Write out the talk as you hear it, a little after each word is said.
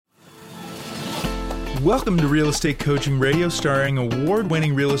Welcome to Real Estate Coaching Radio, starring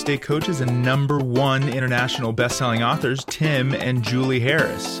award-winning real estate coaches and #1 international best-selling authors, Tim and Julie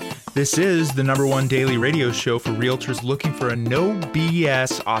Harris. This is the #1 daily radio show for realtors looking for a no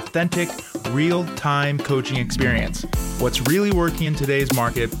BS, authentic, real-time coaching experience. What's really working in today's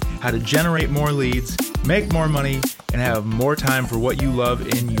market, how to generate more leads, make more money, and have more time for what you love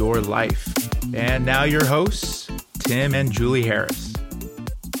in your life. And now your hosts, Tim and Julie Harris.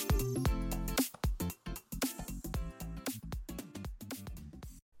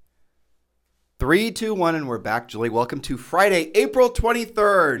 3, 2, 1, and we're back. Julie, welcome to Friday, April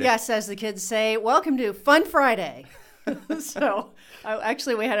 23rd. Yes, as the kids say, welcome to Fun Friday.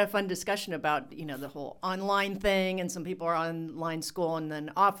 Actually, we had a fun discussion about, the whole online thing, and some people are online school and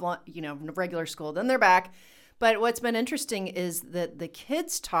then offline, regular school, then they're back. But what's been interesting is that the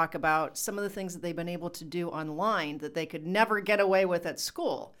kids talk about some of the things that they've been able to do online that they could never get away with at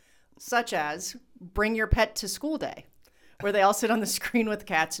school, such as bring your pet to school day, where they all sit on the screen with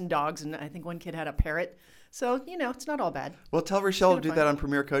cats and dogs, and I think one kid had a parrot. So, it's not all bad. Well, tell Rochelle to do that on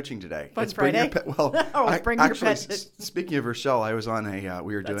Premier Coaching today. Fun Friday? Bring your pet. Speaking of Rochelle, I was on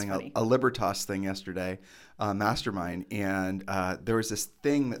we were doing a Libertas thing yesterday, Mastermind, and there was this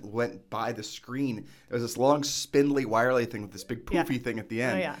thing that went by the screen. It was this long, spindly, wirely thing with this big poofy thing at the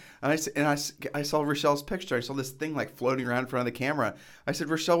end. Oh, yeah. And I saw Rochelle's picture. I saw this thing floating around in front of the camera. I said,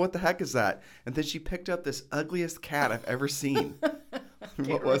 Rochelle, what the heck is that? And then she picked up this ugliest cat I've ever seen. I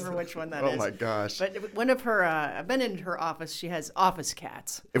can't remember which one that is. Oh, my gosh. But one of her, I've been in her office. She has office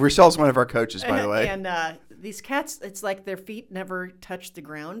cats. Rochelle's one of our coaches, by the way. And these cats, it's like their feet never touch the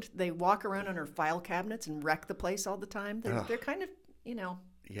ground. They walk around on her file cabinets and wreck the place all the time. They're kind of,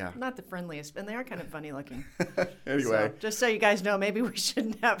 not the friendliest, and they are kind of funny looking. Anyway. So, just so you guys know, maybe we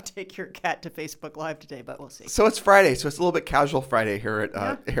shouldn't have take your cat to Facebook Live today, but we'll see. So it's Friday, so it's a little bit casual Friday here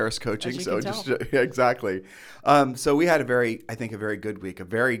at Harris Coaching. Exactly. So we had a very good week, a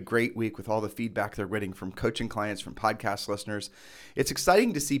very great week with all the feedback they're getting from coaching clients, from podcast listeners. It's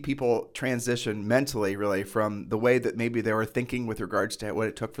exciting to see people transition mentally, really, from the way that maybe they were thinking with regards to what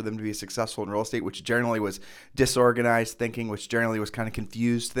it took for them to be successful in real estate, which generally was disorganized thinking, which generally was kind of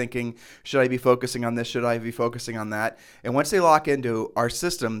confused thinking. Should I be focusing on this? Should I be focusing on that? And once they lock into our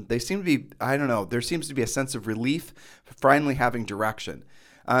system, they seem to be, there seems to be a sense of relief for finally having direction.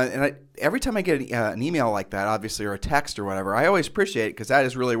 Every time I get an email like that, obviously, or a text or whatever, I always appreciate it because that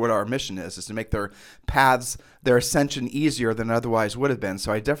is really what our mission is to make their paths, their ascension easier than it otherwise would have been.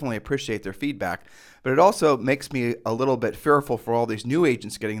 So I definitely appreciate their feedback. But it also makes me a little bit fearful for all these new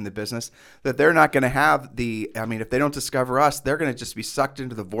agents getting in the business that they're not going to have if they don't discover us, they're going to just be sucked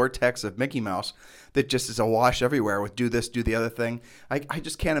into the vortex of Mickey Mouse that just is awash everywhere with do this, do the other thing. I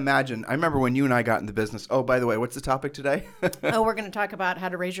just can't imagine. I remember when you and I got in the business. Oh, by the way, what's the topic today? We're going to talk about how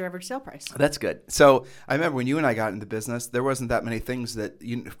to raise your average sale price. That's good. So I remember when you and I got into business, there wasn't that many things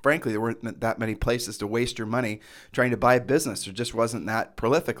frankly, there weren't that many places to waste your money trying to buy a business. It just wasn't that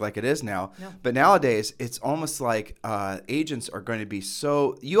prolific like it is now. No. But nowadays, it's almost like agents are going to be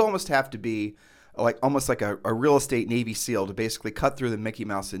you almost have to be almost like a real estate Navy SEAL to basically cut through the Mickey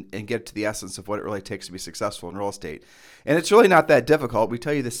Mouse and get to the essence of what it really takes to be successful in real estate. And it's really not that difficult. We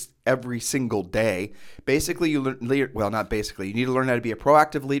tell you this every single day. Basically, you need to learn how to be a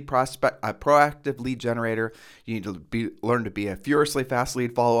proactive lead prospect, a proactive lead generator. You need to learn to be a furiously fast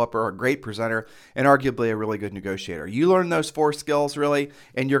lead follow-upper, a great presenter, and arguably a really good negotiator. You learn those 4 skills really,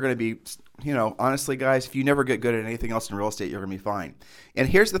 and you're going to be, honestly, guys, if you never get good at anything else in real estate, you're going to be fine. And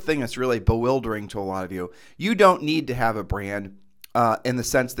here's the thing that's really bewildering to a lot of you. You don't need to have a brand in the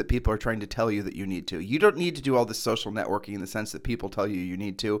sense that people are trying to tell you that you need to. You don't need to do all this social networking in the sense that people tell you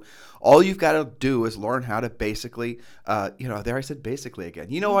need to. All you've got to do is learn how to basically, there I said basically again.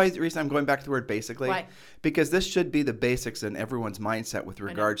 You know why the reason I'm going back to the word basically? Why? Because this should be the basics in everyone's mindset with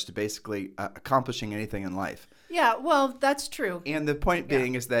regards to basically accomplishing anything in life. Yeah, well, that's true. And the point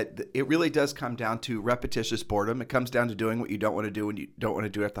being is that it really does come down to repetitious boredom. It comes down to doing what you don't want to do when you don't want to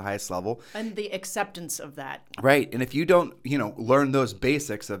do it at the highest level. And the acceptance of that. Right. And if you don't, learn those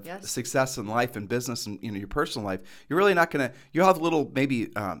basics of success in life and business and, your personal life, you're really not going to, you'll have little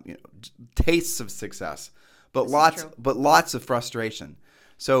maybe, tastes of success, but lots of frustration.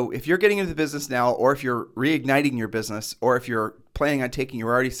 So if you're getting into the business now, or if you're reigniting your business, or if you're planning on taking your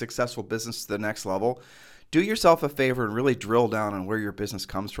already successful business to the next level, do yourself a favor and really drill down on where your business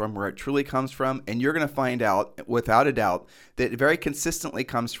comes from, where it truly comes from, and you're going to find out, without a doubt, that it very consistently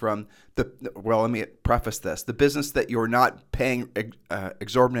comes from well, let me preface this. The business that you're not paying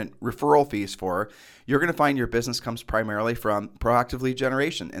exorbitant referral fees for, you're going to find your business comes primarily from proactive lead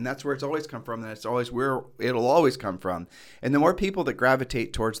generation. And that's where it's always come from, and it's always where it'll always come from. And the more people that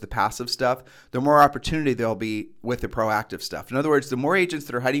gravitate towards the passive stuff, the more opportunity there'll be with the proactive stuff. In other words, the more agents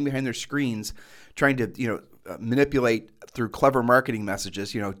that are hiding behind their screens trying to, manipulate through clever marketing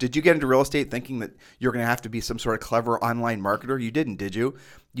messages. Did you get into real estate thinking that you're going to have to be some sort of clever online marketer? You didn't, did you?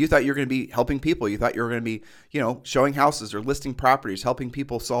 You thought you were going to be helping people. You thought you were going to be, showing houses or listing properties, helping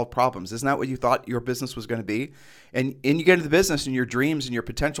people solve problems. Isn't that what you thought your business was going to be? And you get into the business and your dreams and your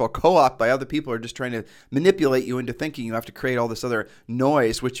potential are co-opted by other people who are just trying to manipulate you into thinking you have to create all this other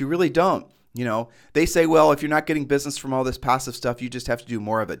noise, which you really don't. They say, well, if you're not getting business from all this passive stuff, you just have to do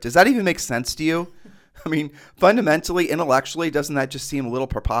more of it. Does that even make sense to you? I mean, fundamentally, intellectually, doesn't that just seem a little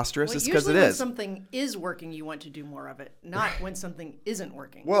preposterous? It's because it is. When something is working, you want to do more of it, not when something isn't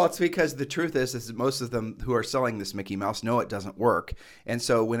working. Well, it's because the truth is that most of them who are selling this Mickey Mouse know it doesn't work. And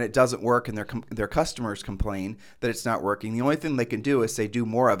so when it doesn't work and their customers complain that it's not working, the only thing they can do is say do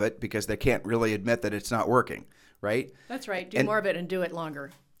more of it because they can't really admit that it's not working, right? That's right. Do more of it and do it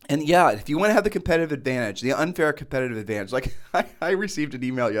longer. And yeah, if you want to have the competitive advantage, the unfair competitive advantage, like I received an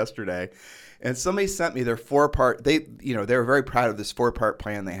email yesterday. And somebody sent me their 4-part, they were very proud of this 4-part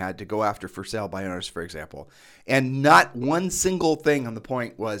plan they had to go after for sale by owners, for example. And not one single thing on the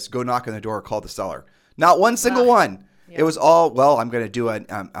point was go knock on the door or call the seller. Not one single one. Yeah. It was all, well, I'm going to do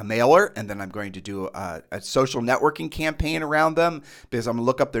a mailer, and then I'm going to do a social networking campaign around them because I'm going to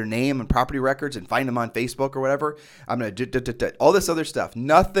look up their name and property records and find them on Facebook or whatever. I'm going to do all this other stuff.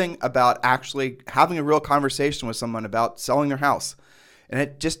 Nothing about actually having a real conversation with someone about selling their house. And I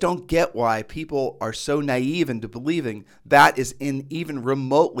just don't get why people are so naive into believing that is even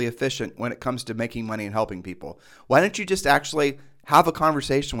remotely efficient when it comes to making money and helping people. Why don't you just actually have a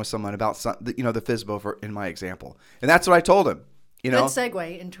conversation with someone about the FSBO in my example? And that's what I told him. Good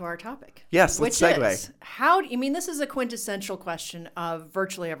segue into our topic. Yes, let's segue. This is a quintessential question of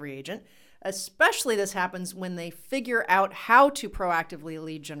virtually every agent. Especially this happens when they figure out how to proactively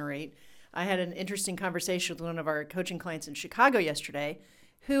lead generate. I had an interesting conversation with one of our coaching clients in Chicago yesterday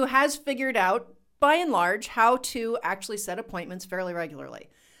who has figured out, by and large, how to actually set appointments fairly regularly.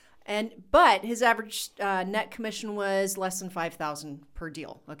 But his average net commission was less than $5,000 per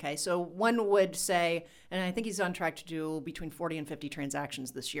deal. Okay, so one would say, and I think he's on track to do between 40 and 50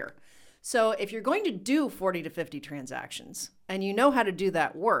 transactions this year. So if you're going to do 40 to 50 transactions and you know how to do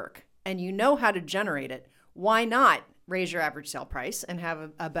that work and you know how to generate it, why not raise your average sale price and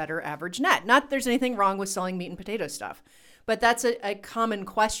have a better average net? Not that there's anything wrong with selling meat and potato stuff, but that's a common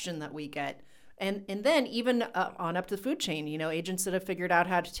question that we get. And then even on up the food chain, agents that have figured out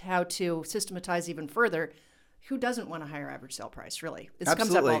how to systematize even further. Who doesn't want a higher average sale price, really? This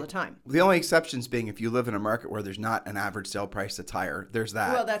comes up all the time. The only exceptions being if you live in a market where there's not an average sale price that's higher. There's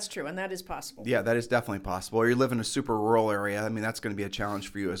that. Well, that's true, and that is possible. Yeah, that is definitely possible. Or you live in a super rural area. I mean, that's going to be a challenge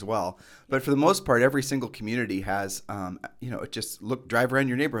for you as well. But for the most part, every single community has, drive around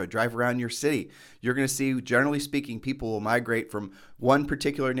your neighborhood, drive around your city. You're going to see, generally speaking, people will migrate from one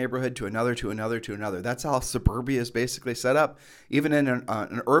particular neighborhood to another, to another, to another. That's how suburbia is basically set up. Even in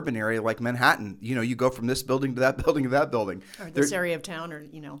an urban area like Manhattan, you go from this building to that building to that building. Or this area of town, or,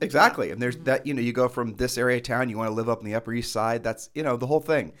 Exactly. And there's that, you go from this area of town, you want to live up in the Upper East Side. That's, the whole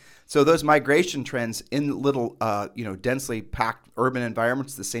thing. So those migration trends in little, densely packed urban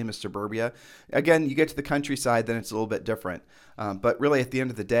environments, the same as suburbia. Again, you get to the countryside, then it's a little bit different. But really, at the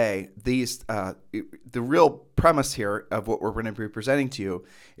end of the day, the real premise here of what we're going to be presenting to you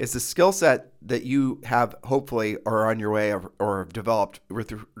is the skill set that you have hopefully are on your way or have developed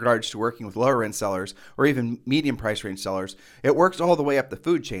with regards to working with lower end sellers or even medium price range sellers. It works all the way up the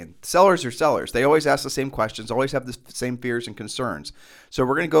food chain. Sellers are sellers. They always ask the same questions, always have the same fears and concerns. So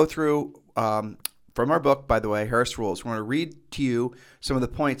we're going to go through from our book, by the way, Harris Rules. We're going to read to you some of the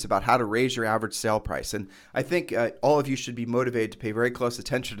points about how to raise your average sale price. And I think all of you should be motivated to pay very close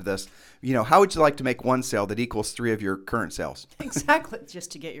attention to this. How would you like to make one sale that equals 3 of your current sales? Exactly,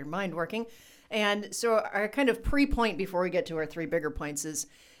 just to get your mind working. And so our kind of pre-point before we get to our 3 bigger points is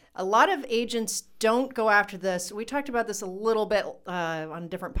a lot of agents don't go after this. We talked about this a little bit on a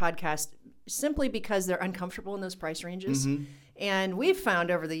different podcast, simply because they're uncomfortable in those price ranges. Mm-hmm. And we've found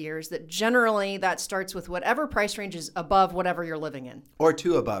over the years that generally that starts with whatever price range is above whatever you're living in. Or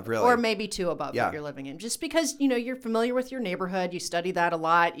 2 above, really. Or maybe 2 above what you're living in. Just because, you're familiar with your neighborhood, you study that a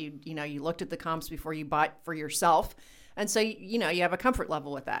lot, you looked at the comps before you bought for yourself. And so, you have a comfort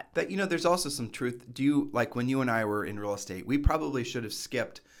level with that. But, there's also some truth. Like when you and I were in real estate, we probably should have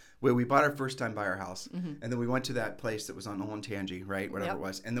skipped where we bought our first time buyer house, and then we went to that place that was on Olentangy, right, whatever it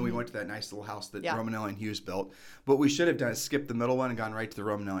was, and then we went to that nice little house that Romanelli and Hughes built. What we should have done is skip the middle one and gone right to the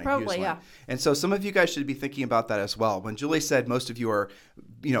Romanelli and Hughes one. And so some of you guys should be thinking about that as well. When Julie said most of you are,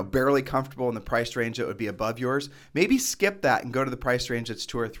 barely comfortable in the price range that would be above yours, maybe skip that and go to the price range that's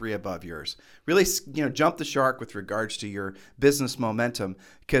 2 or 3 above yours. Really, jump the shark with regards to your business momentum,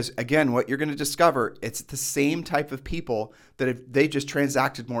 because again, what you're going to discover, it's the same type of people that they just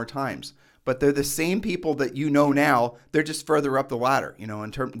transacted more times. But they're the same people that now, they're just further up the ladder.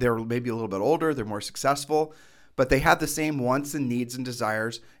 They're maybe a little bit older, they're more successful, but they have the same wants and needs and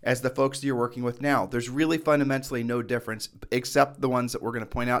desires as the folks that you're working with now. There's really fundamentally no difference except the ones that we're going to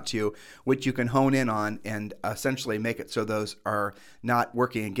point out to you, which you can hone in on and essentially make it so those are not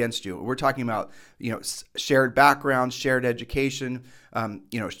working against you. We're talking about, shared backgrounds, shared education,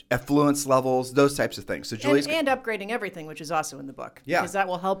 affluence levels, those types of things. So Julie's and upgrading everything, which is also in the book. Yeah. Because that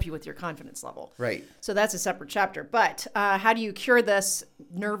will help you with your confidence level. Right. So that's a separate chapter. But how do you cure this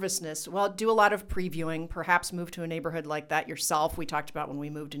nervousness? Well, do a lot of previewing, perhaps move to a neighborhood like that yourself. We talked about when we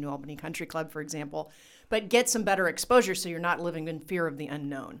moved to New Albany Country Club, for example. But get some better exposure so you're not living in fear of the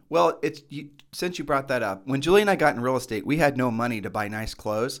unknown. Well, since you brought that up, when Julie and I got in real estate, we had no money to buy nice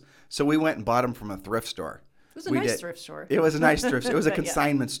clothes. So we went and bought them from a thrift store. It was a nice thrift store. It was a nice thrift store. It was a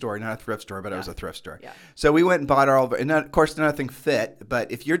consignment store, not a thrift store, but it was a thrift store. Yeah. So we went and bought all of it. And of course, nothing fit. But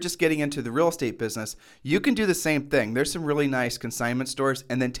if you're just getting into the real estate business, you can do the same thing. There's some really nice consignment stores,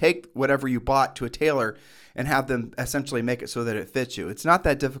 and then take whatever you bought to a tailor and have them essentially make it so that it fits you. It's not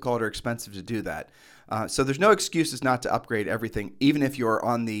that difficult or expensive to do that. So there's no excuses not to upgrade everything, even if you're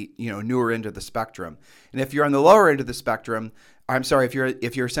on the newer end of the spectrum. And if you're on the lower end of the spectrum, if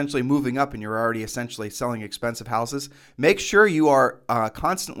you're essentially moving up and you're already essentially selling expensive houses, make sure you are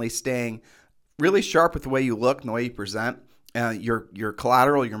constantly staying really sharp with the way you look and the way you present. Your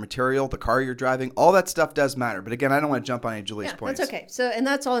collateral, your material, the car you're driving, all that stuff does matter. But again, I don't want to jump on any Julie's points. That's okay. So, and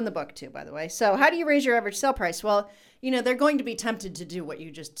that's all in the book too, by the way. So how do you raise your average sale price? Well, they're going to be tempted to do what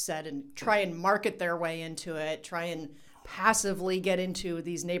you just said and try and market their way into it, try and passively get into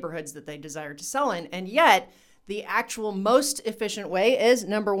these neighborhoods that they desire to sell in. And yet, the actual most efficient way is,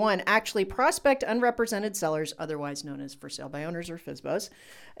 number one, actually prospect unrepresented sellers, otherwise known as for sale by owners or FSBOs,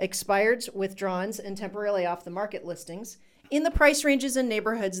 expireds, withdrawns, and temporarily off the market listings in the price ranges and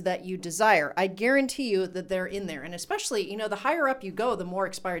neighborhoods that you desire. I guarantee you that they're in there. And especially, the higher up you go, the more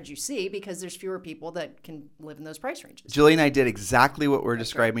expireds you see, because there's fewer people that can live in those price ranges. Julie and I did exactly what we're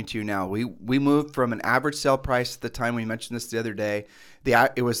describing to you now. We moved from an average sale price at the time, we mentioned this the other day,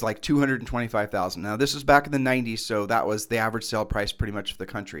 it was like $225,000. Now, this was back in the 90s, so that was the average sale price pretty much for the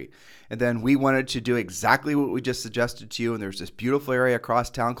country. And then we wanted to do exactly what we just suggested to you, and there's this beautiful area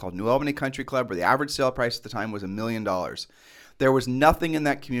across town called New Albany Country Club where the average sale price at the time was $1 million. There was nothing in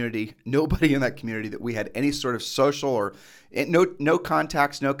that community, nobody in that community that we had any sort of social or no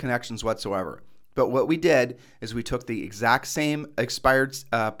contacts, no connections whatsoever. But what we did is we took the exact same expired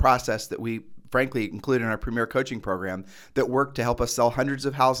process that we frankly included in our Premier Coaching Program that worked to help us sell hundreds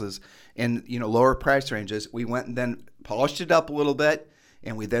of houses in lower price ranges. We went and then polished it up a little bit,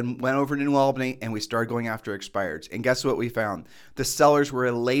 and we then went over to New Albany and we started going after expireds. And guess what we found? The sellers were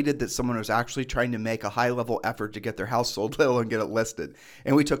elated that someone was actually trying to make a high-level effort to get their house sold and get it listed.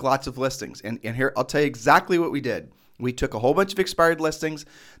 And we took lots of listings. And here, I'll tell you exactly what we did. We took a whole bunch of expired listings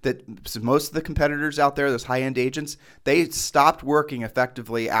that most of the competitors out there, those high-end agents, they stopped working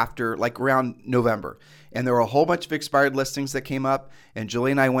effectively after around November. And there were a whole bunch of expired listings that came up. And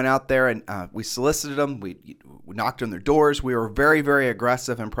Julie and I went out there and we solicited them. We knocked on their doors. We were very, very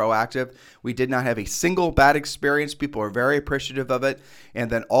aggressive and proactive. We did not have a single bad experience. People were very appreciative of it. And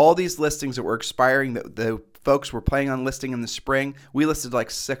then all these listings that were expiring, that the folks were planning on listing in the spring, we listed like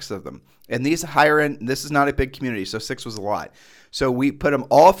 6 of them. And these higher end, this is not a big community, so 6 was a lot. So we put them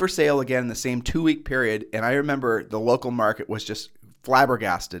all for sale again in the same 2-week period. And I remember the local market was just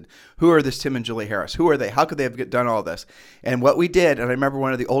flabbergasted. Who are this Tim and Julie Harris? Who are they? How could they have done all this? And what we did, and I remember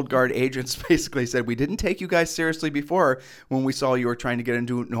one of the old guard agents basically said, we didn't take you guys seriously before when we saw you were trying to get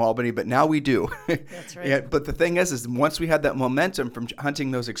into New Albany, but now we do. That's right. But the thing is once we had that momentum from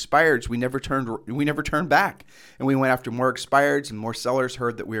hunting those expireds, we never turned back. And we went after more expireds, and more sellers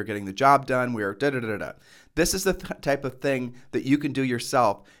heard that we were getting the job done. We were da-da-da-da. This is the type of thing that you can do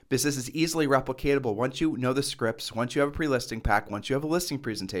yourself, because this is easily replicatable. Once you know the scripts, once you have a pre-listing pack, once you have a listing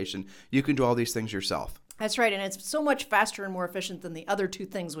presentation, you can do all these things yourself. That's right. And it's so much faster and more efficient than the other 2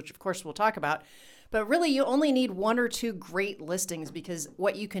 things, which of course we'll talk about. But really, you only need 1 or 2 great listings, because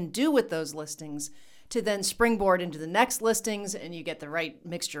what you can do with those listings to then springboard into the next listings, and you get the right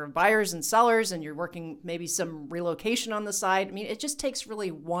mixture of buyers and sellers, and you're working maybe some relocation on the side. I mean, it just takes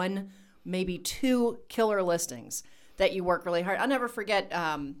really one, maybe two killer listings that you work really hard. I'll never forget,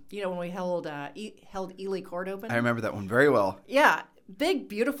 when we held Ely Court Open. I remember that one very well. Yeah. Big,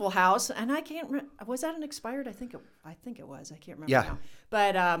 beautiful house. And I can't remember, was that an expired? I think it was. I can't remember now.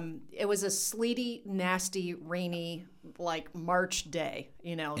 But it was a sleety, nasty, rainy, like March day,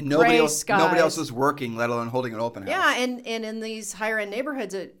 and nobody else was working, let alone holding an open house. Yeah, and in these higher end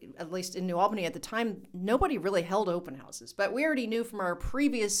neighborhoods, at least in New Albany at the time, nobody really held open houses. But we already knew from our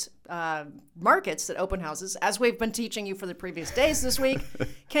previous markets that open houses, as we've been teaching you for the previous days this week,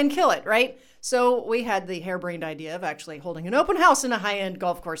 can kill it, right? So we had the harebrained idea of actually holding an open house in a high-end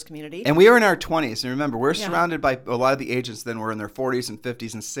golf course community. And we were in our 20s. And remember, we're surrounded by a lot of the agents then were in their 40s and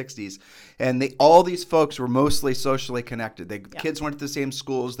 50s and 60s. And all these folks were mostly socially connected. Kids went to the same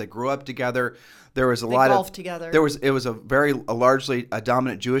schools. They grew up together. There was a lot of golf together. It was a largely a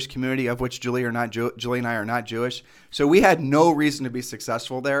dominant Jewish community, of which Julie and I are not Jewish. So we had no reason to be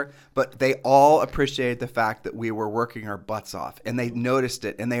successful there, but they all appreciated the fact that we were working our butts off, and they noticed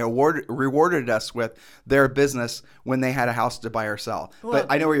it, and they rewarded us with their business when they had a house to buy or sell. Well, but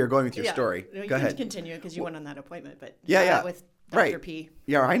I know where you're going with your story. Go ahead. Continue because you went on that appointment, but with Dr. Right. P.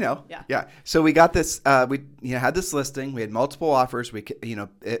 Yeah, I know. Yeah. So we got this. We had this listing. We had multiple offers.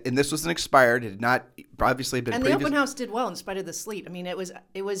 And this was an expired. It had not obviously been. And the open house did well in spite of the sleet. I mean, it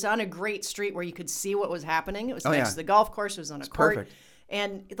was on a great street where you could see what was happening. It was next to the golf course. It was on a court. Perfect.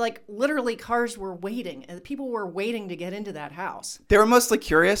 And literally cars were waiting, and people were waiting to get into that house. They were mostly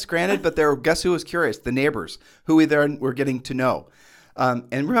curious, granted, but guess who was curious? The neighbors, who we then were getting to know.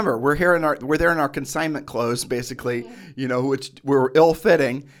 And remember, we're there in our consignment clothes, basically, which were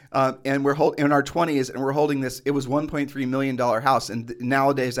ill-fitting, and we're in our 20s, and we're holding this. It was $1.3 million house, and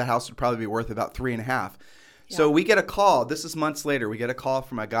nowadays that house would probably be worth about $3.5 million. So we get a call. This is months later. We get a call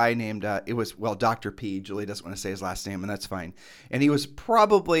from a guy named Dr. P. Julie doesn't want to say his last name, and that's fine. And he was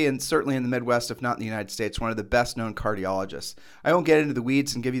probably, and certainly in the Midwest, if not in the United States, one of the best-known cardiologists. I won't get into the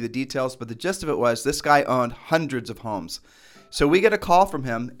weeds and give you the details, but the gist of it was this guy owned hundreds of homes. So we get a call from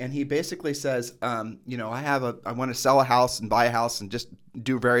him, and he basically says, I want to sell a house and buy a house and just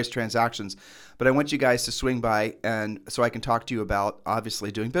do various transactions, but I want you guys to swing by and so I can talk to you about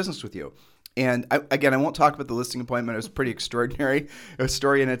obviously doing business with you. And I won't talk about the listing appointment. It was pretty extraordinary, a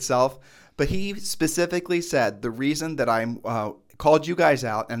story in itself. But he specifically said the reason that I'm called you guys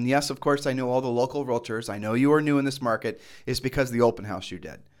out, and yes, of course, I know all the local realtors. I know you are new in this market, is because of the open house you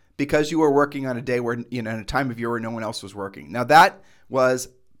did. Because you were working on a day where, in a time of year where no one else was working. Now, that was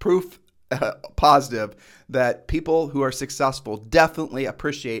proof positive that people who are successful definitely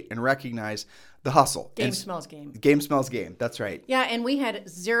appreciate and recognize the hustle. Game smells game. Game smells game. That's right. Yeah, and we had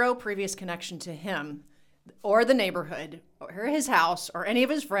zero previous connection to him or the neighborhood or his house or any of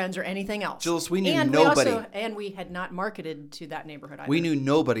his friends or anything else. Jules, we knew nobody. And we had not marketed to that neighborhood either. We knew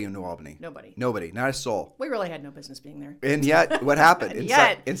nobody in New Albany. Nobody. Not a soul. We really had no business being there. And yet, what happened?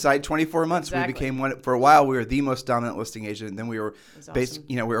 Inside 24 months, we became one. For a while, we were the most dominant listing agent, and then we were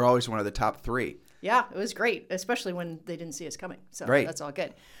we were always one of the top three. Yeah, it was great, especially when they didn't see us coming. So that's all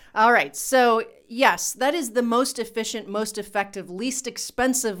good. All right. So, yes, that is the most efficient, most effective, least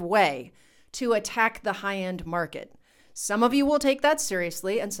expensive way to attack the high-end market. Some of you will take that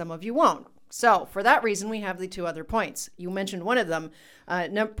seriously and some of you won't. So for that reason, we have the two other points. You mentioned one of them.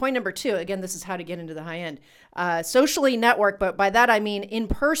 Point number 2, again, this is how to get into the high end. Socially network, but by that I mean in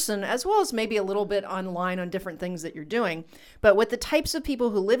person, as well as maybe a little bit online on different things that you're doing, but with the types of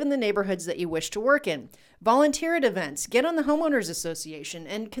people who live in the neighborhoods that you wish to work in. Volunteer at events, get on the homeowners association,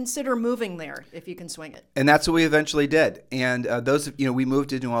 and consider moving there if you can swing it. And that's what we eventually did. And we moved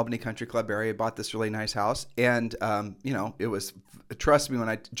to New Albany Country Club area, bought this really nice house, and it was, trust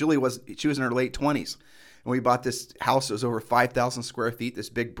me, she was in her late 20s. And we bought this house that was over 5,000 square feet, this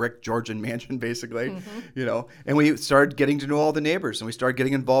big brick Georgian mansion, basically, and we started getting to know all the neighbors and we started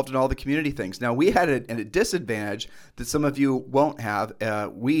getting involved in all the community things. Now, we had a disadvantage that some of you won't have.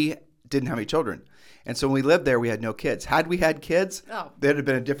 We didn't have any children. And so when we lived there, we had no kids. Had we had kids, there'd have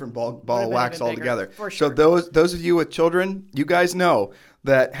been a different ball of wax altogether. For sure. So those of you with children, you guys know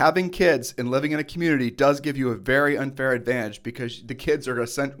that having kids and living in a community does give you a very unfair advantage because the kids are going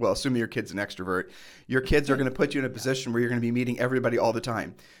to assuming your kid's an extrovert, your kids are going to put you in a position where you're going to be meeting everybody all the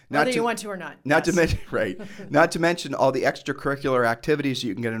time. Whether you want to or not. Not to mention, right. Not to mention all the extracurricular activities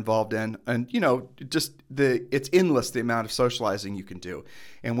you can get involved in. And, it's endless the amount of socializing you can do.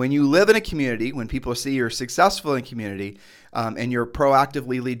 And when you live in a community, when people see you're successful in a community, and you're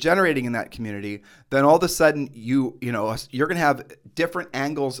proactively lead generating in that community, then all of a sudden you're going to have different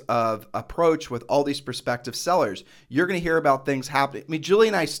angles of approach with all these prospective sellers. You're going to hear about things happening. I mean, Julie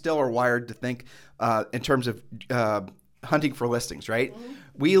and I still are wired to think in terms of hunting for listings, right? Mm-hmm.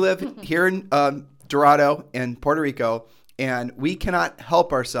 We live here in Dorado in Puerto Rico, and we cannot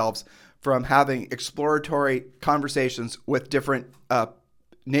help ourselves from having exploratory conversations with different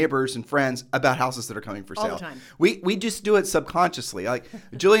neighbors and friends about houses that are coming for sale. All the time. We just do it subconsciously. Like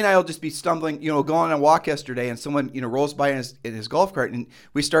Julie and I will just be stumbling, going on a walk yesterday, and someone, rolls by in his golf cart, and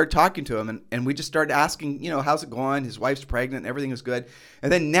we started talking to him, and we just started asking, how's it going? His wife's pregnant, and everything is good.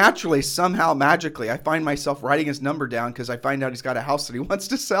 And then naturally, somehow, magically, I find myself writing his number down because I find out he's got a house that he wants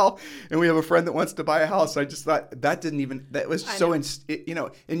to sell, and we have a friend that wants to buy a house. I just thought that was so,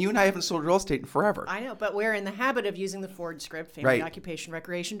 and you and I haven't sold real estate in forever. I know, but we're in the habit of using the Ford script, family, occupation,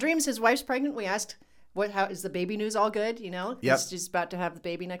 recreation, dreams. His wife's pregnant. We asked, how is the baby news all good? She's about to have the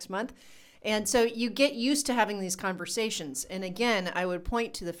baby next month. And so you get used to having these conversations. And again, I would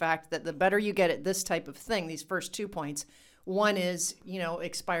point to the fact that the better you get at this type of thing, these first 2 points, one is,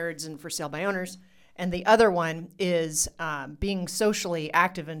 expireds and for sale by owners. And the other one is being socially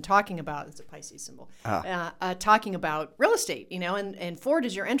active and talking about, it's a Pisces symbol, talking about real estate, and Ford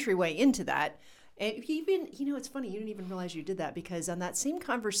is your entryway into that. And even, it's funny, you didn't even realize you did that because on that same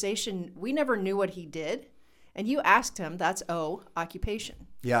conversation, we never knew what he did. And you asked him, that's occupation.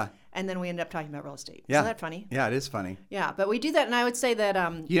 Yeah. And then we ended up talking about real estate. Yeah. Isn't that funny? Yeah, it is funny. Yeah, but we do that. And I would say that...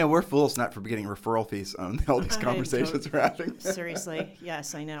 we're fools not for getting referral fees on all these conversations we're having. Seriously.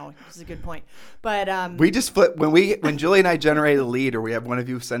 Yes, I know. This is a good point. But... we just flip... When Julie and I generate a lead or we have one of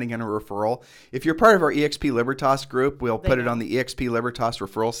you sending in a referral, if you're part of our eXp Libertas group, we'll put it on the eXp Libertas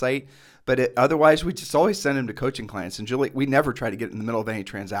referral site. But otherwise, we just always send them to coaching clients. And Julie, we never try to get in the middle of any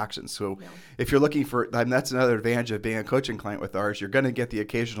transactions. So if you're looking for, that's another advantage of being a coaching client with ours. You're going to get the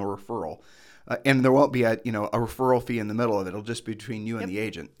occasional referral. And there won't be a referral fee in the middle of it. It'll just be between you and the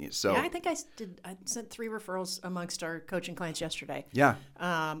agent. So I think I sent 3 referrals amongst our coaching clients yesterday. Yeah.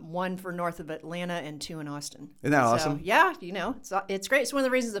 1 for north of Atlanta and 2 in Austin. Isn't that awesome? Yeah, it's great. It's one of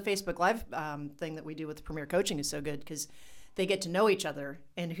the reasons the Facebook Live thing that we do with Premier Coaching is so good because they get to know each other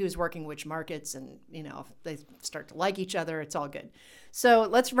and who's working which markets, and if they start to like each other, it's all good. So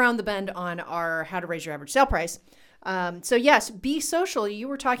let's round the bend on our how to raise your average sale price. So yes, be social. You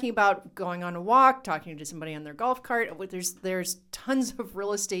were talking about going on a walk, talking to somebody on their golf cart. There's tons of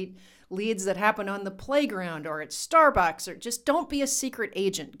real estate leads that happen on the playground or at Starbucks, or just don't be a secret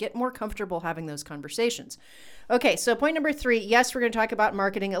agent. Get more comfortable having those conversations. Okay, so point number 3, yes, we're going to talk about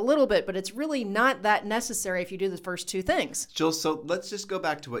marketing a little bit, but it's really not that necessary if you do the first 2 things. Jill, so let's just go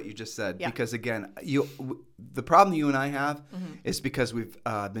back to what you just said, because again, the problem you and I have is because we've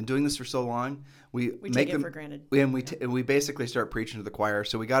been doing this for so long. We take it for granted. And we basically start preaching to the choir.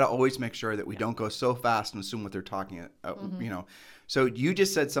 So we got to always make sure that we don't go so fast and assume what they're talking about, So you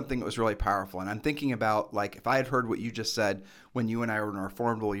just said something that was really powerful. And I'm thinking about, like, if I had heard what you just said when you and I were in our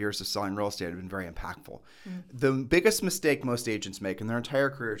formidable years of selling real estate, it would have been very impactful. The biggest mistake most agents make in their entire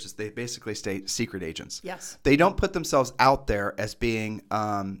careers is they basically stay secret agents. Yes. They don't put themselves out there as being,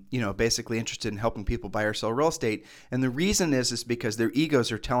 basically interested in helping people buy or sell real estate. And the reason is because their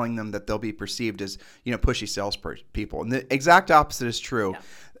egos are telling them that they'll be perceived as, pushy salespeople. And the exact opposite is true.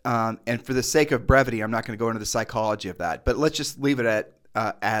 Yeah. And for the sake of brevity, I'm not going to go into the psychology of that, but let's just leave it at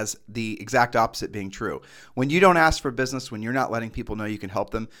as the exact opposite being true. When you don't ask for business, when you're not letting people know you can help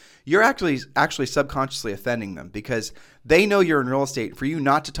them, you're actually subconsciously offending them because they know you're in real estate. For you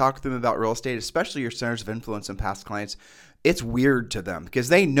not to talk to them about real estate, especially your centers of influence and past clients, it's weird to them because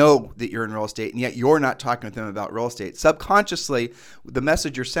they know that you're in real estate and yet you're not talking with them about real estate. Subconsciously, the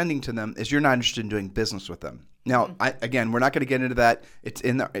message you're sending to them is you're not interested in doing business with them. Now, we're not going to get into that.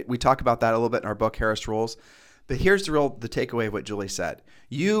 We talk about that a little bit in our book, Harris Rules. But here's the takeaway of what Julie said.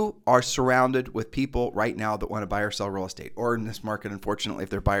 You are surrounded with people right now that want to buy or sell real estate. Or in this market, unfortunately, if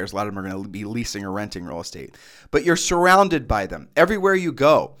they're buyers, a lot of them are going to be leasing or renting real estate. But you're surrounded by them everywhere you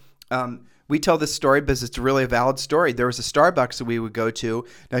go. we tell this story because it's really a valid story. There was a Starbucks that we would go to.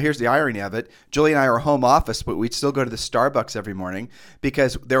 Now, here's the irony of it. Julie and I are home office, but we'd still go to the Starbucks every morning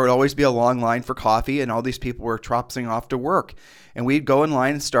because there would always be a long line for coffee, and all these people were troopsing off to work. And we'd go in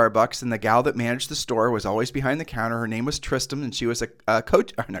line at Starbucks, and the gal that managed the store was always behind the counter. Her name was Tristan, and she was a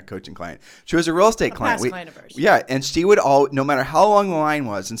coach, or not coaching client. She was a real estate client. Client of ours. Yeah, and she would no matter how long the line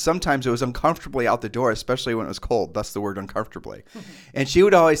was, and sometimes it was uncomfortably out the door, especially when it was cold. Thus the word uncomfortably. And she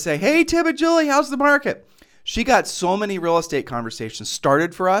would always say, "Hey, Tim and Julie, how's the market?" She got so many real estate conversations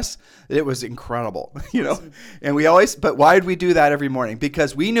started for us that it was incredible, And but why did we do that every morning?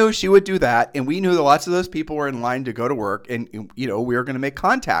 Because we knew she would do that, and we knew that lots of those people were in line to go to work, and we were going to make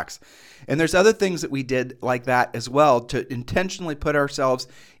contacts. And there's other things that we did like that as well to intentionally put ourselves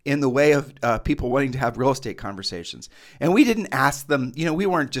in the way of people wanting to have real estate conversations. And we didn't ask them, we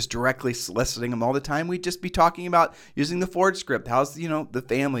weren't just directly soliciting them all the time. We'd just be talking about using the Ford script. How's, the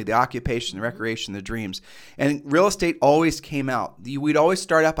family, the occupation, the recreation, the dreams. And real estate always came out. We'd always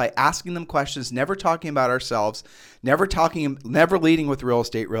start out by asking them questions, never talking about ourselves, never leading with real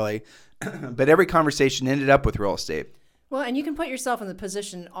estate really. But every conversation ended up with real estate. Well, and you can put yourself in the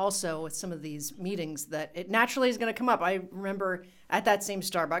position also with some of these meetings that it naturally is going to come up. I remember at that same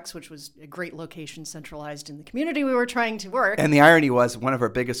Starbucks, which was a great location centralized in the community we were trying to work. And the irony was one of our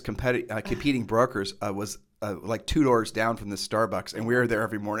biggest competing brokers was like 2 doors down from the Starbucks, and we were there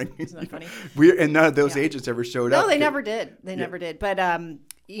every morning. Isn't that funny? And none of those agents ever showed up. No, they never did. They never did. But,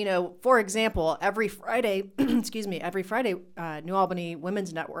 for example, every Friday, New Albany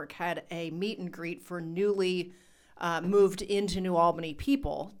Women's Network had a meet and greet for newly moved into New Albany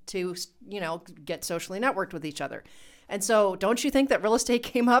people to, get socially networked with each other. And so don't you think that real estate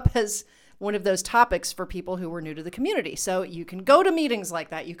came up as one of those topics for people who were new to the community? So you can go to meetings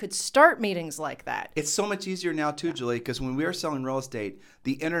like that. You could start meetings like that. It's so much easier now too, Julie, because when we were selling real estate,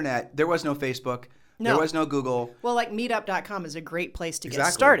 the internet, there was no Facebook. No. There was no Google. Well, like meetup.com is a great place to get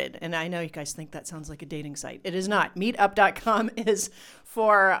started. And I know you guys think that sounds like a dating site. It is not. Meetup.com is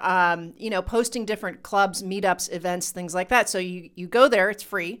for, posting different clubs, meetups, events, things like that. So you go there. It's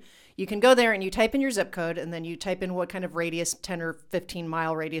free. You can go there and you type in your zip code, and then you type in what kind of radius, 10 or 15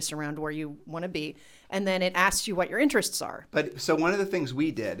 mile radius around where you want to be. And then it asks you what your interests are. But so one of the things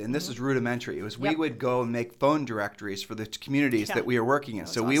we did, and this is rudimentary, was we would go and make phone directories for the communities that we were working in.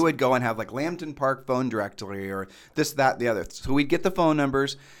 So we would go and have like Lambton Park phone directory or this, that, the other. So we'd get the phone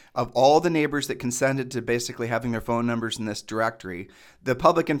numbers of all the neighbors that consented to basically having their phone numbers in this directory. The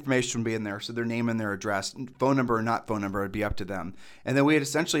public information would be in there, so their name and their address, phone number or not phone number, would be up to them. And then we'd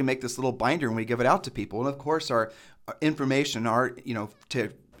essentially make this little binder and we give it out to people. And of course, our information,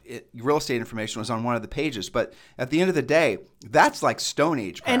 real estate information was on one of the pages, but at the end of the day, that's like Stone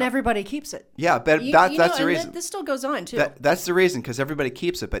Age crap. And everybody keeps it. Yeah, but that's the reason. This still goes on too. That's the reason, because everybody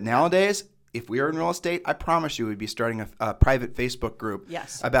keeps it. But nowadays, if we are in real estate, I promise you we'd be starting a private Facebook group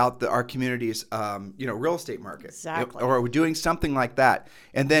about our community's real estate market. Exactly. Or we're doing something like that.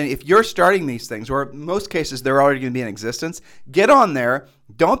 And then if you're starting these things, or in most cases they're already going to be in existence, get on there.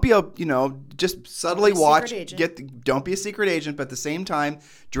 Don't be just subtly watch. Don't be a secret agent, but at the same time,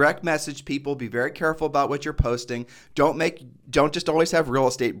 direct message people. Be very careful about what you're posting. Don't just always have real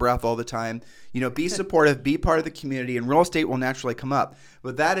estate breath all the time. Be supportive, be part of the community, and real estate will naturally come up.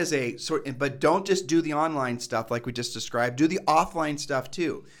 But that is but don't just do the online stuff like we just described. Do the offline stuff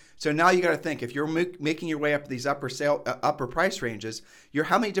too. So now you got to think, if you're making your way up to these upper price ranges,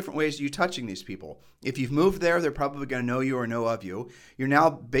 how many different ways are you touching these people? If you've moved there, they're probably going to know you or know of you. You're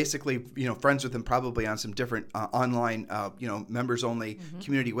now basically, friends with them probably on some different online, members only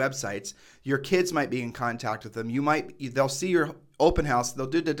community websites. Your kids might be in contact with them. They'll see your open house. They'll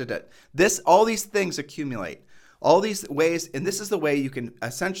do this. All these things accumulate. All these ways, and this is the way you can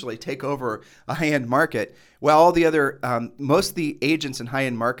essentially take over a high-end market. Well, all the other, most of the agents in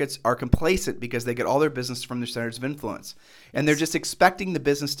high-end markets are complacent because they get all their business from their centers of influence. And they're just expecting the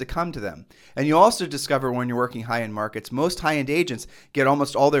business to come to them. And you also discover when you're working high-end markets, most high-end agents get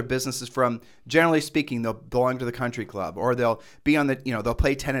almost all their businesses from, generally speaking, they'll belong to the country club, or they'll be on they'll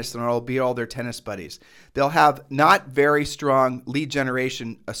play tennis and it'll be all their tennis buddies. They'll have not very strong lead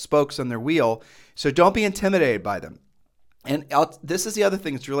generation spokes on their wheel. So don't be intimidated by them. And this is the other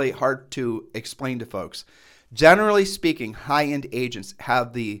thing that's really hard to explain to folks. Generally speaking, high-end agents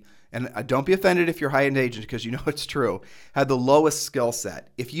have and don't be offended if you're a high-end agent because it's true, have the lowest skill set.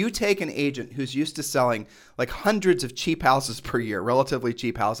 If you take an agent who's used to selling like hundreds of cheap houses per year, relatively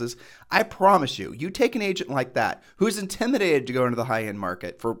cheap houses, I promise you take an agent like that who's intimidated to go into the high-end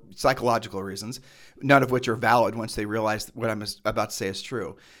market for psychological reasons, none of which are valid once they realize what I'm about to say is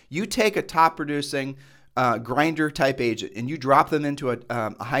true. You take a top-producing grinder type agent and you drop them into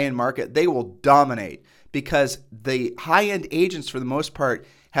a high-end market, they will dominate because the high-end agents, for the most part,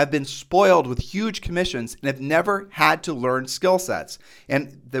 have been spoiled with huge commissions and have never had to learn skill sets.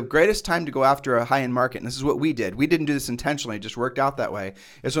 And the greatest time to go after a high-end market, and this is what we did, we didn't do this intentionally, it just worked out that way,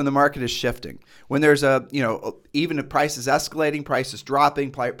 is when the market is shifting. When there's even if price is escalating, price is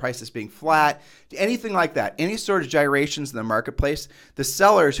dropping, price is being flat, anything like that, any sort of gyrations in the marketplace, the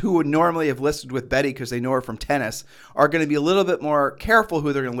sellers who would normally have listed with Betty because they know her from tennis are going to be a little bit more careful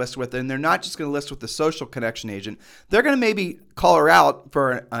who they're going to list with, and they're not just going to list with the social connection agent. They're going to maybe call her out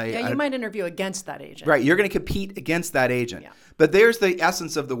for you might interview against that agent. Right, you're going to compete against that agent. Yeah. But there's the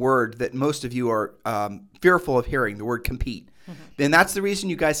essence of the word that most of you are fearful of hearing, the word compete. Mm-hmm. And that's the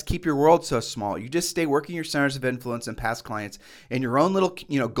reason you guys keep your world so small. You just stay working your centers of influence and past clients in your own little,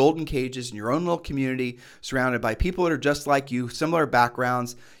 golden cages in your own little community, surrounded by people that are just like you, similar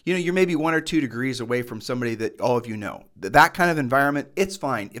backgrounds. You're maybe 1 or 2 degrees away from somebody that all of you know. That kind of environment, it's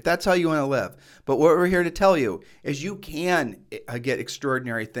fine if that's how you want to live. But what we're here to tell you is you can get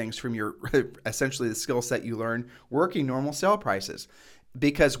extraordinary things from your essentially the skill set you learn working normal sale prices.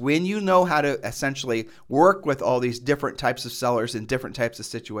 Because when you know how to essentially work with all these different types of sellers in different types of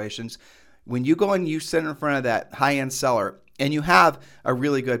situations, when you go and you sit in front of that high-end seller and you have a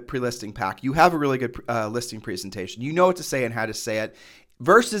really good pre-listing pack, you have a really good listing presentation, you know what to say and how to say it,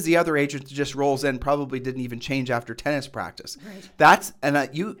 versus the other agent that just rolls in, probably didn't even change after tennis practice. Right. And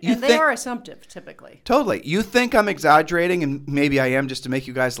they are assumptive typically. Totally. You think I'm exaggerating, and maybe I am just to make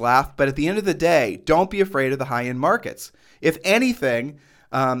you guys laugh, but at the end of the day, don't be afraid of the high-end markets. If anything,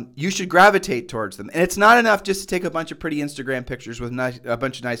 you should gravitate towards them. And it's not enough just to take a bunch of pretty Instagram pictures with a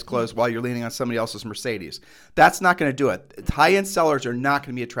bunch of nice clothes while you're leaning on somebody else's Mercedes. That's not going to do it. High-end sellers are not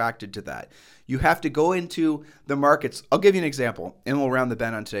going to be attracted to that. You have to go into the markets. I'll give you an example, and we'll round the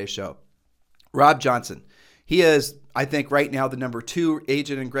bend on today's show. Rob Johnson. He is, I think, right now the number 2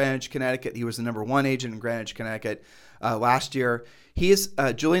 agent in Greenwich, Connecticut. He was the number 1 agent in Greenwich, Connecticut last year.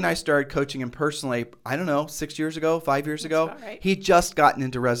 Julie and I started coaching him personally, 6 years ago, 5 years ago. That's about right. He just gotten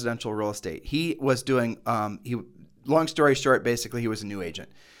into residential real estate. He was doing, long story short, basically, he was a new agent.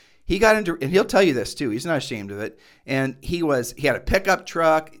 He got into, and he'll tell you this too, he's not ashamed of it. And he had a pickup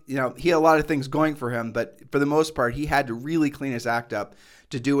truck, he had a lot of things going for him, but for the most part, he had to really clean his act up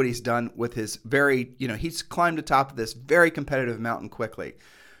to do what he's done with his he's climbed the top of this very competitive mountain quickly.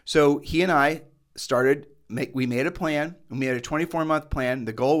 So he and I we made a plan. We made a 24-month plan.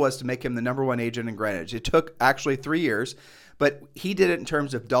 The goal was to make him the number 1 agent in Greenwich. It took actually 3 years, but he did it in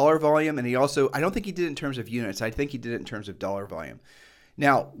terms of dollar volume, and I don't think he did it in terms of units. I think he did it in terms of dollar volume.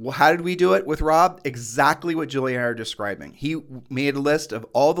 Now, how did we do it with Rob? Exactly what Julie and I are describing. He made a list of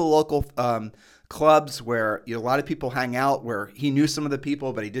all the local clubs where a lot of people hang out, where he knew some of the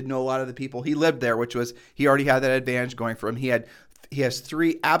people, but he didn't know a lot of the people. He lived there, which was, he already had that advantage going for him. He has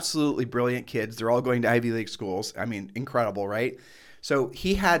 3 absolutely brilliant kids. They're all going to Ivy League schools. I mean, incredible, right? So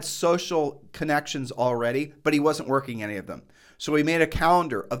he had social connections already, but he wasn't working any of them. So he made a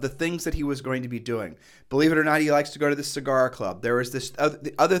calendar of the things that he was going to be doing. Believe it or not, he likes to go to the cigar club. There was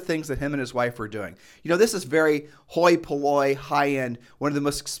the other things that him and his wife were doing. This is very hoi polloi, high-end, one of the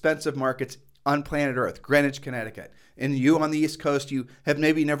most expensive markets on planet Earth, Greenwich, Connecticut. And you on the East Coast, you have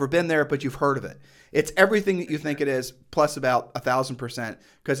maybe never been there, but you've heard of it. It's everything that you think it is, plus about 1,000%,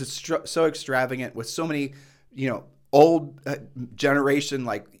 because it's so extravagant with so many, old generation,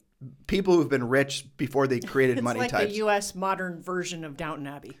 like people who've been rich before they created money types. It's like the U.S. modern version of Downton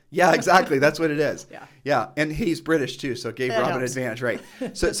Abbey. Yeah, exactly. That's what it is. Yeah. And he's British too, so it gave Rob an advantage, right?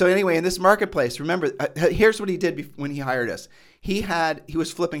 So anyway, in this marketplace, remember, here's what he did when he hired us. He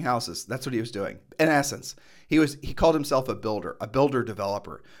was flipping houses. That's what he was doing. In essence, he called himself a builder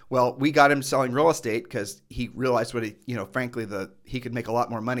developer. Well, we got him selling real estate because he realized frankly, he could make a lot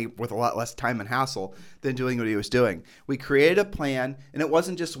more money with a lot less time and hassle than doing what he was doing. We created a plan, and it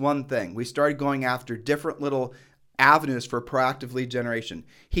wasn't just one thing. We started going after different little avenues for proactive lead generation.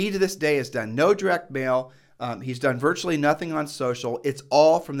 He, to this day, has done no direct mail. He's done virtually nothing on social. It's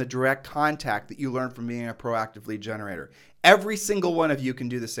all from the direct contact that you learn from being a proactive lead generator. Every single one of you can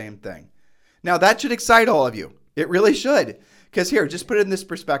do the same thing. Now, that should excite all of you. It really should. Because here, just put it in this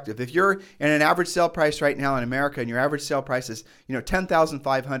perspective. If you're in an average sale price right now in America and your average sale price is,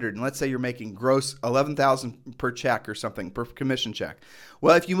 $10,500, and let's say you're making gross $11,000 per check or something, per commission check.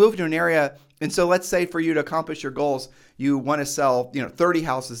 Well, if you move to an area, and so let's say for you to accomplish your goals, you want to sell, 30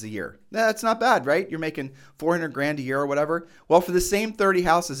 houses a year. That's not bad, right? You're making $400,000 a year or whatever. Well, for the same 30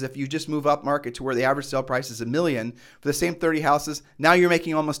 houses, if you just move up market to where the average sale price is $1 million, for the same 30 houses, now you're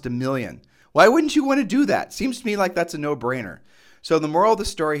making almost $1 million. Why wouldn't you want to do that? Seems to me like that's a no-brainer. So the moral of the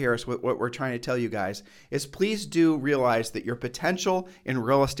story here is what we're trying to tell you guys is please do realize that your potential in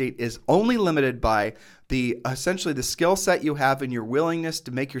real estate is only limited by essentially the skill set you have and your willingness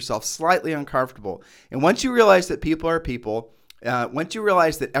to make yourself slightly uncomfortable. And once you realize that people are people, once you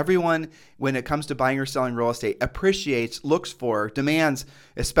realize that everyone, when it comes to buying or selling real estate, appreciates, looks for, demands,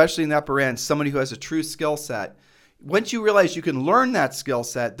 especially in the upper end, somebody who has a true skill set. Once you realize you can learn that skill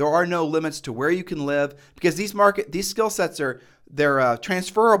set, there are no limits to where you can live because these skill sets they're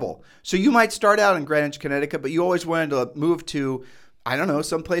transferable. So you might start out in Greenwich, Connecticut, but you always wanted to move to, I don't know,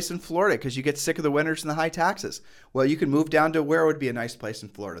 someplace in Florida because you get sick of the winters and the high taxes. Well, you can move down to where would be a nice place in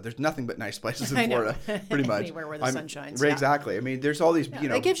Florida. There's nothing but nice places in Florida, pretty much. Anywhere where the sun shines. Exactly. I mean, there's all these,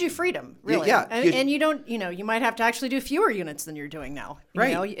 It gives you freedom, really. Yeah. And you don't, you might have to actually do fewer units than you're doing now.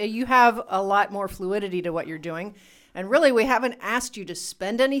 Right. You have a lot more fluidity to what you're doing. And really, we haven't asked you to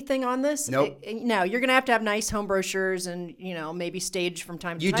spend anything on this. Nope. No, you're going to have nice home brochures and, maybe stage from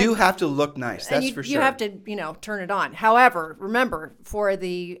time to time. You do have to look nice. That's for sure. You have to, turn it on. However, remember, for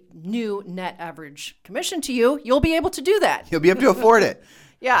the new net average commission to you, you'll be able to do that. You'll be able to afford it.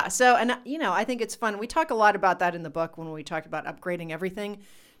 Yeah. So, and, I think it's fun. We talk a lot about that in the book when we talk about upgrading everything.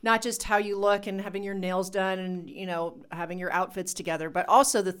 Not just how you look and having your nails done and, having your outfits together, but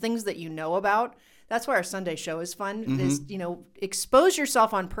also the things that you know about. That's why our Sunday show is fun, is, expose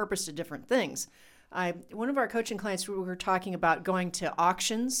yourself on purpose to different things. One of our coaching clients, we were talking about going to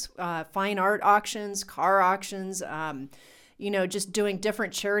auctions, fine art auctions, car auctions, just doing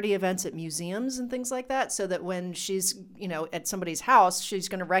different charity events at museums and things like that, so that when she's, at somebody's house, she's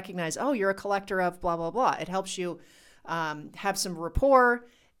going to recognize, oh, you're a collector of blah, blah, blah. It helps you have some rapport.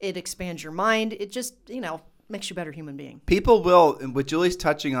 It expands your mind. It just, makes you a better human being. People will, and what Julie's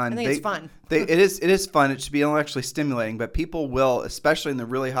touching on, I think it's fun. It is fun. It should be intellectually stimulating, but people will, especially in the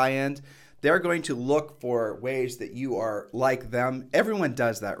really high end, they're going to look for ways that you are like them. Everyone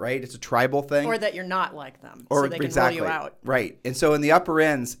does that, right? It's a tribal thing. Or that you're not like them, so they can roll you out. Right. And so in the upper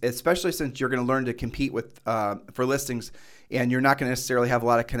ends, especially since you're going to learn to compete with for listings, and you're not going to necessarily have a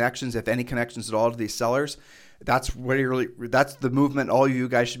lot of connections, if any connections at all, to these sellers, that's the movement all you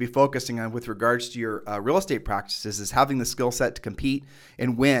guys should be focusing on with regards to your real estate practices, is having the skill set to compete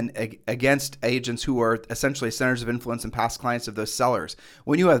and win against agents who are essentially centers of influence and past clients of those sellers.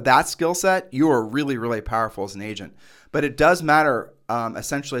 When you have that skill set, you are really, really powerful as an agent. But it does matter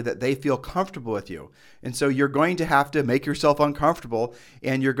essentially that they feel comfortable with you. And so you're going to have to make yourself uncomfortable,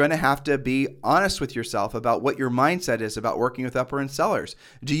 and you're going to have to be honest with yourself about what your mindset is about working with upper end sellers.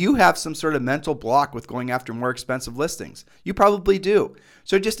 Do you have some sort of mental block with going after more expensive listings? You probably do.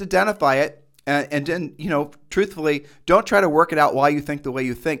 So just identify it. And then, truthfully, don't try to work it out while you think the way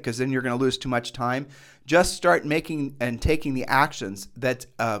you think, because then you're going to lose too much time. Just start making and taking the actions that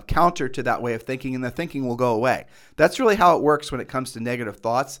counter to that way of thinking, and the thinking will go away. That's really how it works when it comes to negative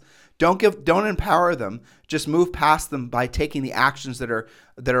thoughts. Don't empower them. Just move past them by taking the actions that are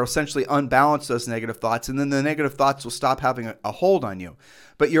essentially unbalance those negative thoughts, and then the negative thoughts will stop having a hold on you.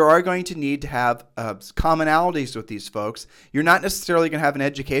 But you are going to need to have commonalities with these folks. You're not necessarily going to have an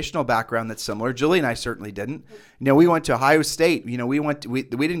educational background that's similar. Julie and I certainly didn't. We went to Ohio State. We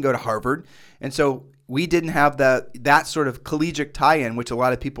didn't go to Harvard, and so we didn't have that sort of collegiate tie-in, which a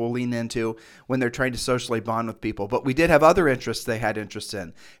lot of people lean into when they're trying to socially bond with people. But we did have other interests they had interests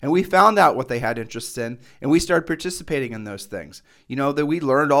in. And we found out what they had interests in, and we started participating in those things. That we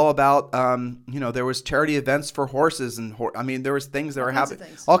learned all about, there was charity events for horses, and there was things that were happening.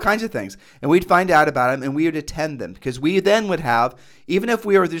 All kinds of things. And we'd find out about them, and we would attend them, because we then would have, even if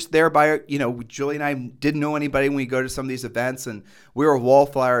we were just there by, Julie and I didn't know anybody when we go to some of these events, and we were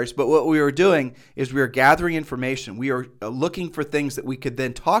wallflowers, but what we were doing is we were gathering information. We were looking for things that we could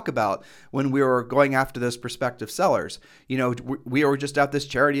then talk about when we were going after those prospective sellers. We were just at this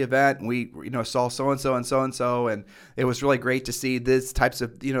charity event, and we saw so-and-so and so-and-so, and it was really great to see this types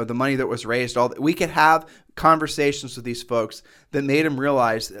of, the money that was raised. We could have conversations with these folks that made them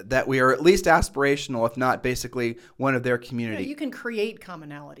realize that we are at least aspirational, if not basically one of their community. You can create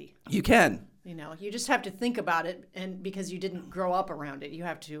commonality. You can. You just have to think about it, and because you didn't grow up around it, you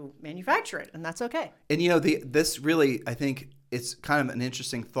have to manufacture it, and that's okay. And this really, I think it's kind of an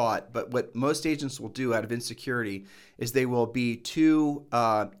interesting thought, but what most agents will do out of insecurity is they will be too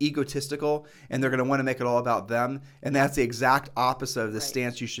egotistical, and they're going to want to make it all about them, and that's the exact opposite of the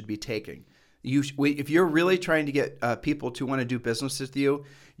stance you should be taking. If you're really trying to get people to want to do business with you,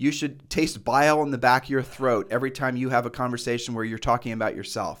 you should taste bile in the back of your throat every time you have a conversation where you're talking about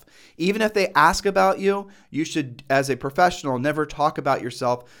yourself. Even if they ask about you, you should, as a professional, never talk about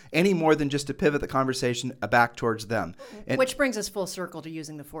yourself any more than just to pivot the conversation back towards them. Which brings us full circle to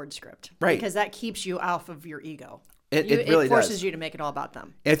using the Ford script. Right. Because that keeps you off of your ego. It really forces you to make it all about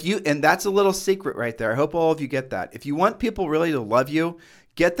them. And that's a little secret right there. I hope all of you get that. If you want people really to love you,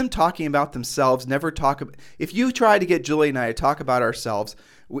 get them talking about themselves. If you try to get Julie and I to talk about ourselves,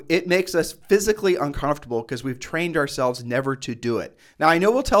 it makes us physically uncomfortable because we've trained ourselves never to do it. Now, I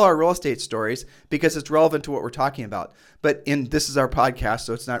know we'll tell our real estate stories because it's relevant to what we're talking about, but this is our podcast,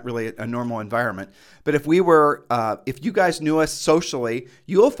 so it's not really a normal environment. But if you guys knew us socially,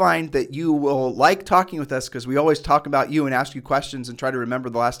 you'll find that you will like talking with us because we always talk about you and ask you questions and try to remember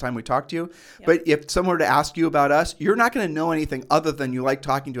the last time we talked to you. Yep. But if someone were to ask you about us, you're not going to know anything other than you like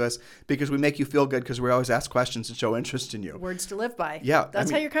talking to us because we make you feel good because we always ask questions and show interest in you. Words to live by. Yeah.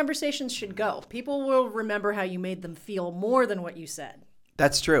 That's how your conversations should go. People will remember how you made them feel more than what you said.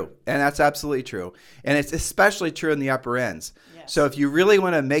 That's true. And that's absolutely true. And it's especially true in the upper ends. Yes. So if you really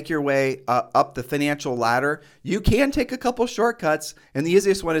want to make your way up the financial ladder, you can take a couple shortcuts. And the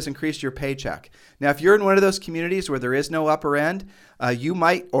easiest one is increase your paycheck. Now, if you're in one of those communities where there is no upper end, you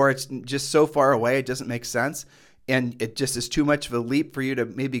might, or it's just so far away, it doesn't make sense. And it just is too much of a leap for you to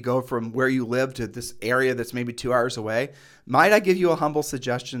maybe go from where you live to this area that's maybe 2 hours away. Might I give you a humble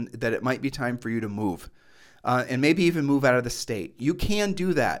suggestion that it might be time for you to move and maybe even move out of the state? You can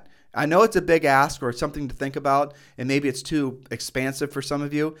do that. I know it's a big ask or it's something to think about, and maybe it's too expansive for some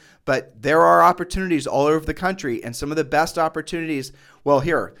of you, but there are opportunities all over the country, and some of the best opportunities,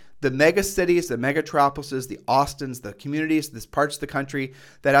 the mega cities, the megatropolises, the Austins, the communities, the parts of the country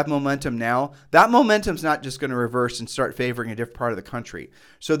that have momentum now, that momentum's not just going to reverse and start favoring a different part of the country.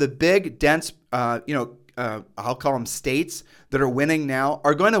 So the big, dense, I'll call them states that are winning now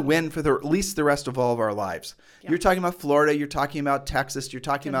are going to win for at least the rest of all of our lives. Yep. You're talking about Florida. You're talking about Texas. You're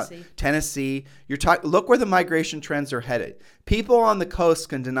talking about Tennessee. Look where the migration trends are headed. People on the coast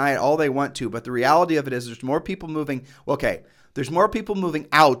can deny it all they want to, but the reality of it is there's more people moving. There's more people moving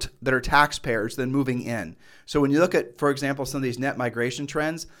out that are taxpayers than moving in. So when you look at, for example, some of these net migration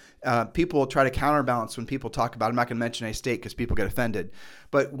trends, people will try to counterbalance when people talk about, I'm not going to mention a state because people get offended,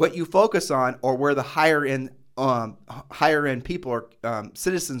 but what you focus on or where the higher end people or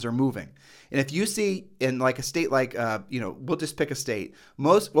citizens are moving. And if you see in like a state like, we'll just pick a state.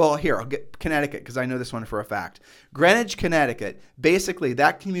 I'll get Connecticut because I know this one for a fact. Greenwich, Connecticut, basically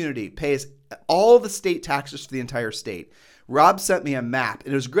that community pays all the state taxes for the entire state. Rob sent me a map.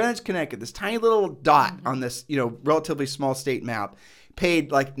 It was Greenwich, Connecticut, this tiny little dot on this, relatively small state map,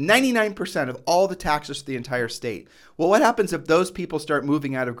 paid like 99% of all the taxes for the entire state. Well, what happens if those people start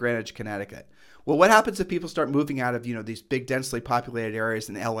moving out of Greenwich, Connecticut? Well, what happens if people start moving out of, these big densely populated areas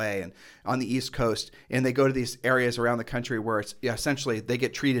in LA and on the East Coast, and they go to these areas around the country where it's essentially they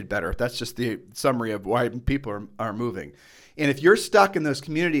get treated better? That's just the summary of why people are moving. And if you're stuck in those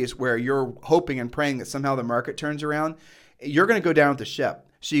communities where you're hoping and praying that somehow the market turns around, you're going to go down with the ship.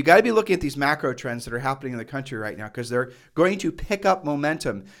 So you got to be looking at these macro trends that are happening in the country right now because they're going to pick up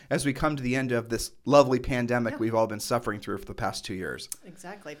momentum as we come to the end of this lovely pandemic we've all been suffering through for the past 2 years.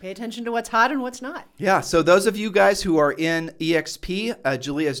 Exactly. Pay attention to what's hot and what's not. Yeah. So those of you guys who are in EXP,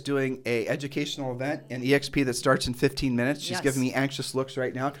 Julia is doing an educational event in EXP that starts in 15 minutes. She's giving me anxious looks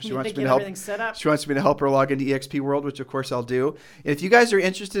right now because she wants me to help. She wants me to help her log into EXP World, which of course I'll do. And if you guys are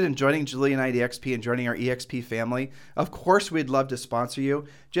interested in joining Julia and I at EXP and joining our EXP family, of course we'd love to sponsor you.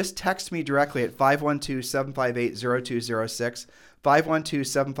 Just text me directly at 512-758-0206,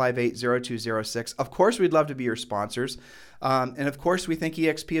 512-758-0206. Of course, we'd love to be your sponsors. And of course, we think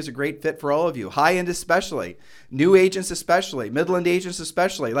EXP is a great fit for all of you. High-end especially, new agents especially, middle-end agents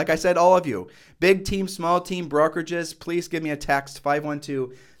especially. Like I said, all of you. Big team, small team, brokerages, please give me a text,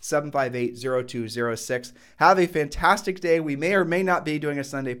 512-758-0206. Have a fantastic day. We may or may not be doing a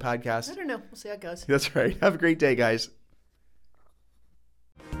Sunday podcast. I don't know. We'll see how it goes. That's right. Have a great day, guys.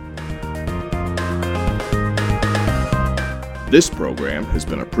 This program has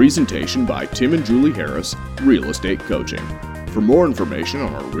been a presentation by Tim and Julie Harris, Real Estate Coaching. For more information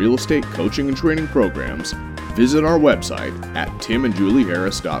on our real estate coaching and training programs, visit our website at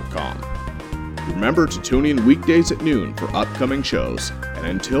timandjulieharris.com. Remember to tune in weekdays at noon for upcoming shows, and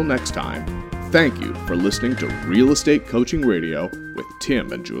until next time, thank you for listening to Real Estate Coaching Radio with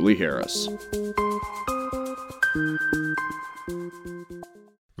Tim and Julie Harris.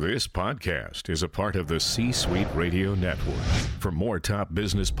 This podcast is a part of the C-Suite Radio Network. For more top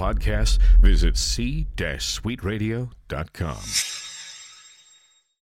business podcasts, visit c-suiteradio.com.